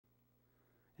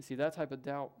And see, that type of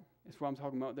doubt is what I'm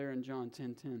talking about there in John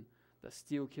 10:10. That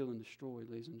steal, kill, and destroy,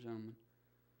 ladies and gentlemen.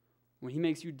 When he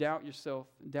makes you doubt yourself,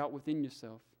 doubt within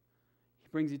yourself, he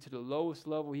brings you to the lowest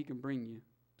level he can bring you,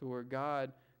 to where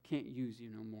God can't use you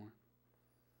no more.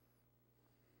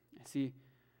 And see,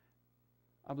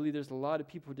 I believe there's a lot of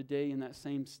people today in that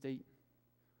same state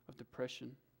of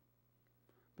depression.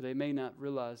 But they may not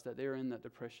realize that they're in that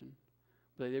depression.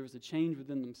 But there was a change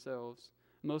within themselves.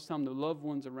 Most of the time, the loved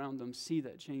ones around them see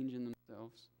that change in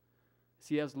themselves.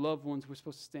 See, as loved ones, we're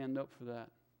supposed to stand up for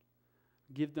that.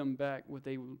 Give them back what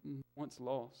they once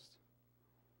lost,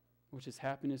 which is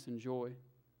happiness and joy.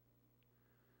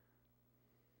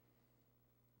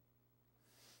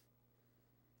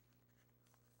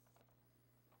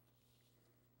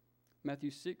 Matthew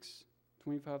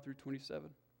 6:25-27.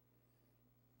 It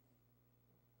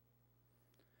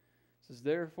says,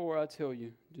 "Therefore I tell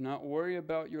you, do not worry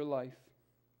about your life,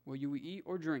 what you will eat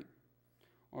or drink,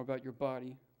 or about your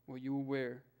body, what you will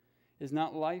wear. Is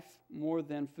not life more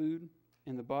than food,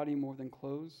 and the body more than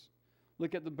clothes?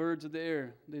 Look at the birds of the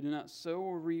air. They do not sow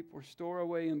or reap or store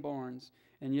away in barns,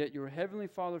 and yet your heavenly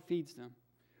Father feeds them.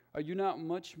 Are you not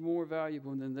much more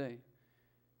valuable than they?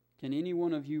 Can any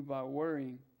one of you, by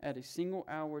worrying, add a single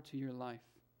hour to your life?"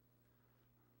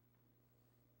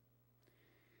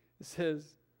 It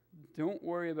says, don't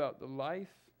worry about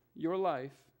your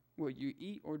life, what you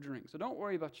eat or drink. So don't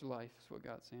worry about your life, is what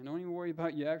God's saying. Don't even worry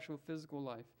about your actual physical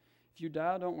life. If you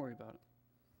die, don't worry about it.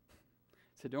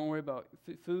 So don't worry about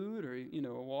food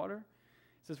or water.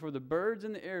 It says, for the birds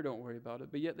in the air, don't worry about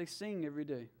it. But yet they sing every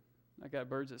day. I got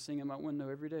birds that sing in my window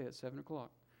every day at 7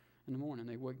 o'clock in the morning.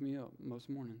 They wake me up most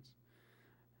mornings.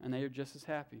 And they are just as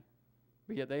happy.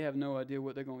 But yet they have no idea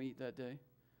what they're going to eat that day,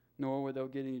 nor where they'll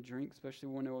get any drink, especially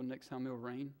when next time it'll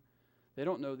rain. They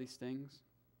don't know these things.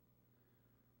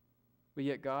 But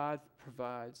yet God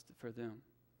provides for them.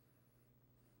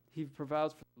 He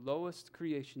provides for the lowest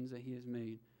creations that He has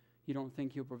made. You don't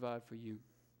think He'll provide for you.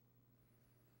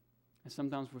 And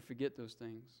sometimes we forget those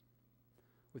things.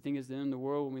 We think it's the end of the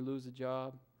world when we lose a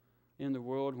job, the end of the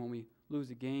world when we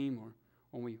lose a game, or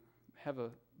when we have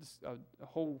a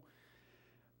whole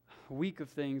week of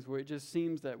things where it just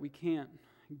seems that we can't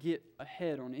get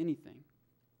ahead on anything.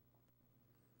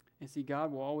 And see,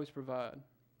 God will always provide.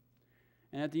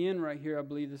 And at the end right here, I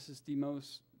believe this is the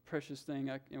most precious thing,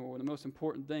 or the most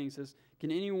important thing. It says,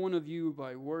 can any one of you,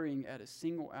 by worrying, add a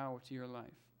single hour to your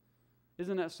life?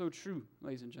 Isn't that so true,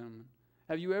 ladies and gentlemen?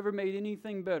 Have you ever made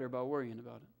anything better by worrying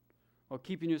about it? Or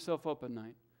keeping yourself up at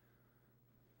night?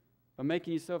 By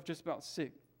making yourself just about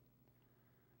sick?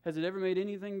 Has it ever made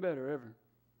anything better, ever?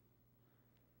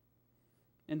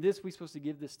 And this, we're supposed to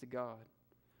give this to God.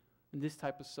 And this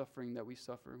type of suffering that we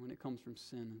suffer when it comes from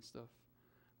sin and stuff.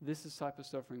 This is the type of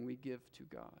suffering we give to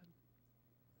God.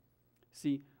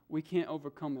 See, we can't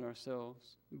overcome it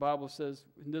ourselves. The Bible says,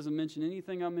 it doesn't mention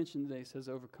anything I mentioned today. It says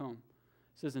overcome.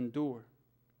 It says endure.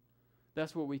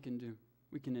 That's what we can do.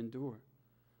 We can endure.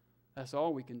 That's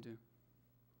all we can do.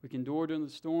 We can endure during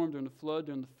the storm, during the flood,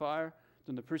 during the fire,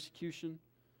 during the persecution,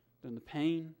 during the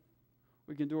pain.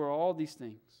 We can endure all these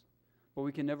things, but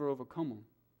we can never overcome them.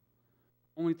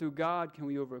 Only through God can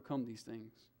we overcome these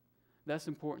things. That's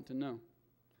important to know.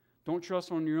 Don't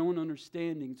trust on your own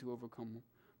understanding to overcome them,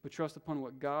 but trust upon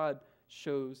what God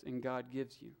shows and God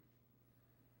gives you.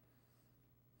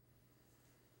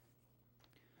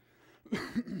 We'll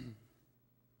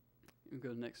go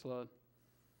to the next slide.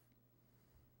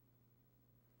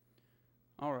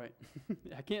 All right.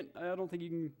 I don't think you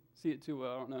can see it too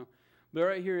well. I don't know. But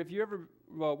right here, if you ever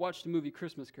watched the movie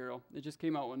Christmas Carol, it just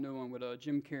came out with a new one with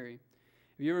Jim Carrey.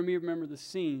 If you ever remember the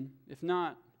scene, if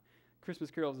not, Christmas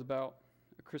Carol is about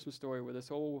a Christmas story where this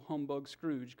old humbug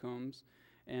Scrooge comes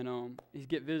and he's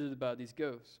get visited by these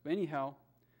ghosts. But anyhow,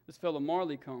 this fellow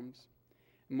Marley comes,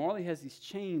 and Marley has these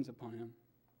chains upon him.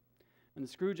 And the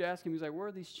Scrooge asks him, he's like, where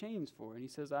are these chains for? And he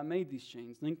says, I made these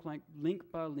chains, link by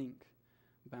link,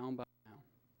 bound by bound.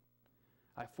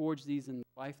 I forged these in the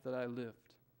life that I lived.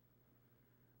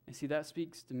 And see, that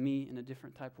speaks to me in a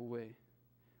different type of way.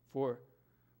 For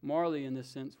Marley, in this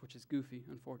sense, which is goofy,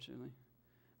 unfortunately,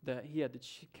 that he had to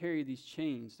carry these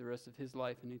chains the rest of his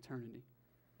life in eternity.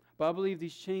 But I believe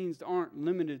these chains aren't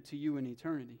limited to you in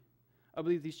eternity. I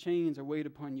believe these chains are weighed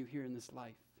upon you here in this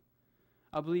life.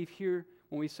 I believe here,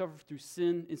 when we suffer through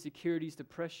sin, insecurities,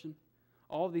 depression,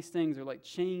 all these things are like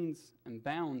chains and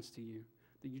bounds to you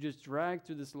that you just drag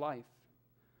through this life.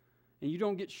 And you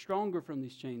don't get stronger from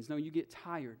these chains. No, you get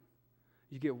tired.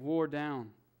 You get wore down.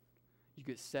 You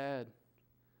get sad.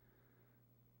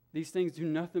 These things do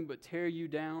nothing but tear you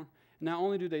down. And not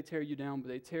only do they tear you down, but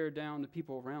they tear down the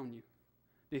people around you.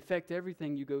 They affect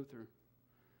everything you go through.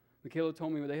 Michaela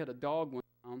told me they had a dog one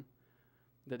time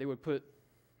that they would put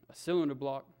a cylinder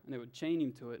block and they would chain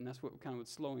him to it, and that's what kind of would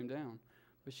slow him down.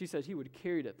 But she said he would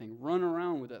carry that thing, run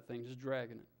around with that thing, just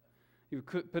dragging it. He would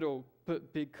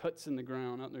put big cuts in the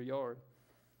ground out in their yard.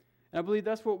 And I believe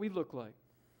that's what we look like,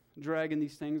 dragging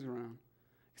these things around.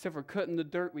 Except for cutting the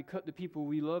dirt, we cut the people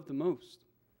we love the most.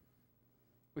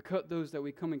 We cut those that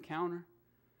we come encounter.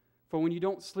 For when you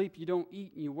don't sleep, you don't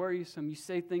eat, and you worrisome, you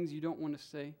say things you don't want to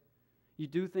say. You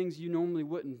do things you normally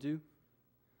wouldn't do.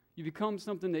 You become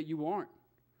something that you aren't.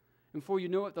 And before you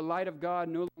know it, the light of God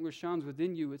no longer shines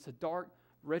within you. It's a dark,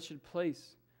 wretched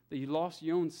place that you lost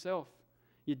your own self.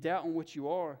 You're doubting what you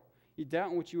are. You're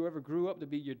doubting what you ever grew up to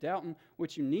be. You're doubting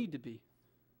what you need to be.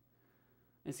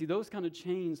 And see, those kind of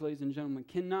chains, ladies and gentlemen,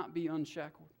 cannot be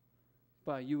unshackled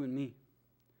by you and me.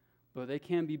 But they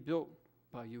can be built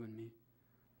by you and me.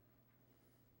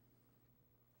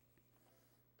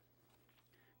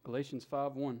 Galatians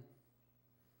 5:1.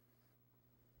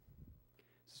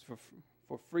 This is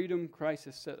for freedom Christ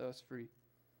has set us free.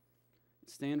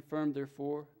 Stand firm,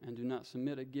 therefore, and do not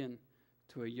submit again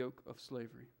to a yoke of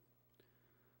slavery.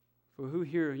 For who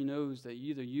here knows that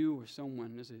either you or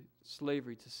someone is a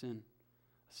slavery to sin,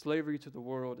 a slavery to the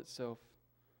world itself?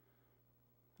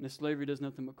 And this slavery does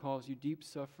nothing but cause you deep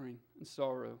suffering and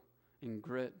sorrow and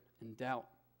regret and doubt,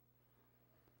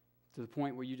 to the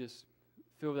point where you just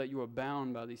feel that you are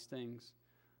bound by these things,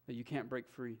 that you can't break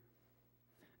free.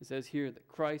 It says here that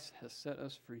Christ has set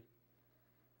us free.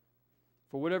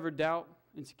 For whatever doubt,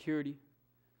 insecurity,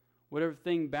 whatever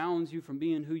thing bounds you from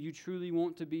being who you truly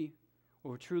want to be,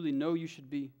 or truly know you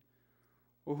should be,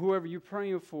 or whoever you're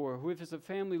praying for, or if it's a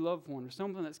family loved one, or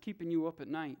something that's keeping you up at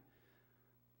night,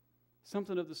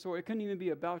 something of the sort. It couldn't even be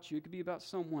about you. It could be about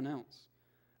someone else.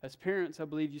 As parents, I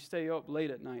believe you stay up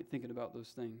late at night thinking about those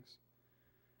things.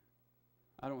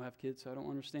 I don't have kids, so I don't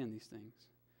understand these things.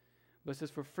 But it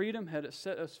says, for freedom had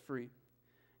set us free.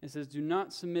 It says, do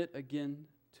not submit again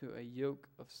to a yoke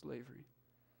of slavery.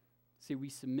 See, we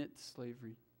submit to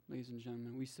slavery, ladies and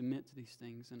gentlemen. We submit to these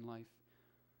things in life.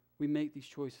 We make these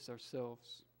choices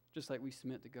ourselves, just like we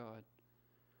submit to God.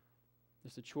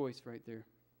 There's a choice right there.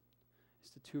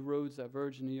 It's the two roads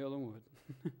diverge in the yellow wood.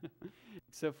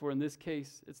 Except for in this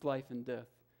case, it's life and death.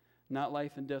 Not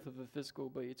life and death of a physical,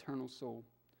 but eternal soul.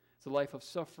 It's a life of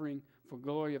suffering for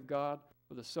glory of God,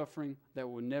 or the suffering that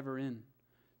will never end.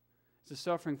 It's a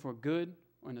suffering for good,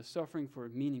 or a suffering for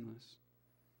meaningless.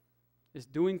 It's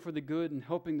doing for the good and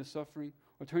helping the suffering,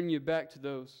 or turning your back to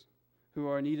those who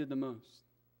are needed the most.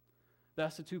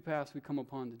 That's the two paths we come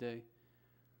upon today.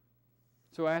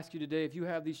 So I ask you today, if you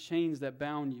have these chains that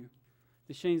bound you,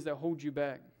 the chains that hold you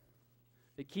back,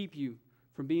 that keep you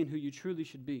from being who you truly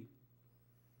should be,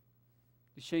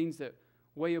 the chains that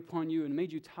weigh upon you and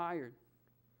made you tired.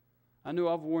 I know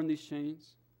I've worn these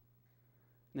chains,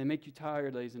 and they make you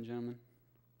tired, ladies and gentlemen.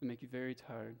 They make you very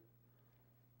tired.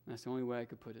 And that's the only way I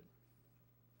could put it.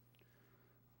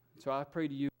 So I pray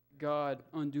to you, God,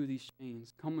 undo these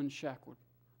chains. Come unshackled.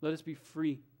 Let us be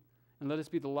free, and let us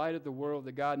be the light of the world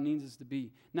that God needs us to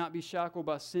be. Not be shackled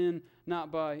by sin,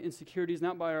 not by insecurities,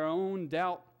 not by our own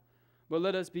doubt, but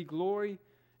let us be glory,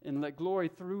 and let glory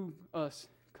through us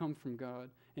come from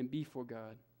God and be for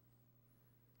God.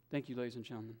 Thank you, ladies and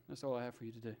gentlemen. That's all I have for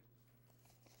you today.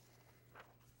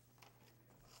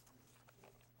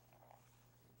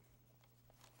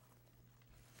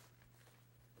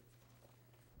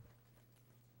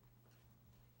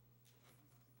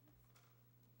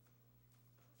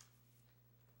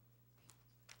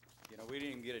 You know, we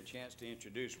didn't get a chance to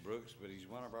introduce Brooks, but he's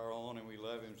one of our own, and we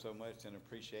love him so much and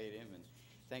appreciate him. And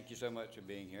thank you so much for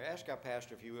being here. Ask our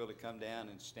pastor, if you will, to come down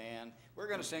and stand. We're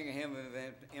going to sing a hymn of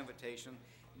invitation,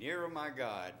 Nearer My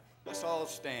God. Let's all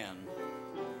stand.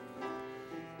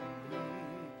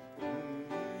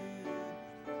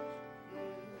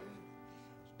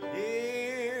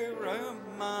 Nearer,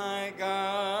 my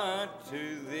God,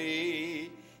 to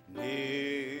thee,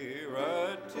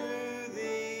 nearer to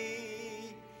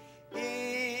thee,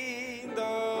 e'en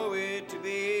though it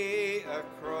be a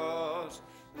cross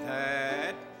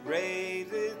that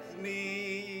raiseth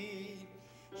me,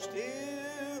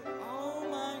 still all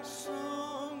my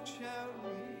song shall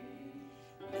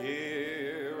be,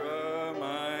 nearer,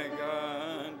 my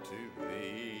God, to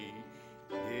thee,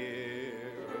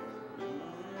 nearer.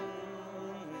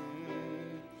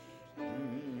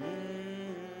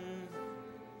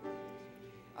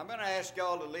 I'm going to ask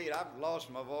y'all to lead. I've lost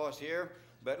my voice here,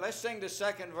 but let's sing the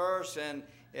second verse and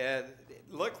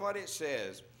look what it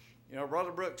says. You know,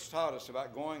 Brother Brooks taught us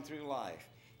about going through life.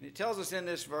 And it tells us in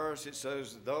this verse, it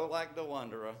says, though like the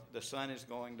wanderer, the sun is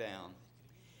going down.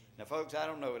 Now, folks, I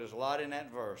don't know, there's a lot in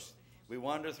that verse. We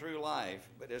wander through life,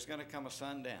 but there's going to come a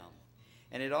sundown.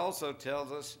 And it also tells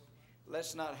us,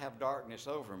 let's not have darkness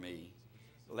over me.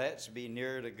 Let's be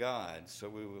near to God so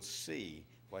we will see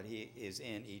what he is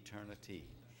in eternity.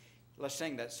 Let's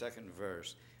sing that second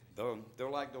verse. Though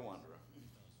like the wanderer.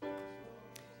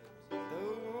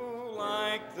 Though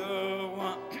like the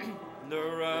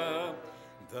wanderer,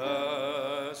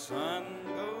 the sun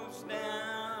goes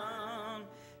down,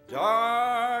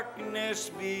 darkness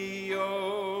be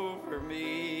over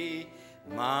me,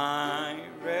 my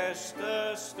rest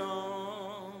a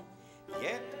stone.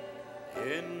 Yet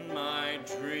in my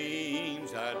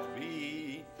dreams I'd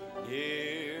be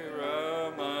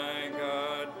nearer, my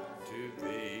God, to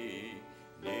thee,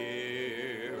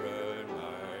 nearer,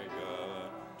 my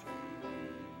God, to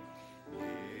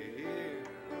thee, nearer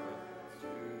to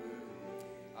thee.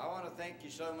 I want to thank you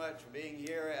so much for being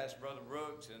here. Ask Brother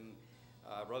Brooks and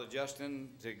Brother Justin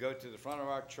to go to the front of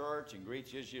our church and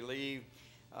greet you as you leave.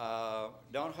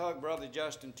 Don't hug Brother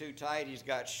Justin too tight. He's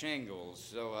got shingles,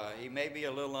 so he may be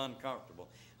a little uncomfortable.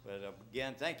 But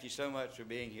again, thank you so much for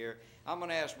being here. I'm going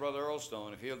to ask Brother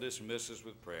Earlstone if he'll dismiss us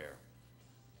with prayer.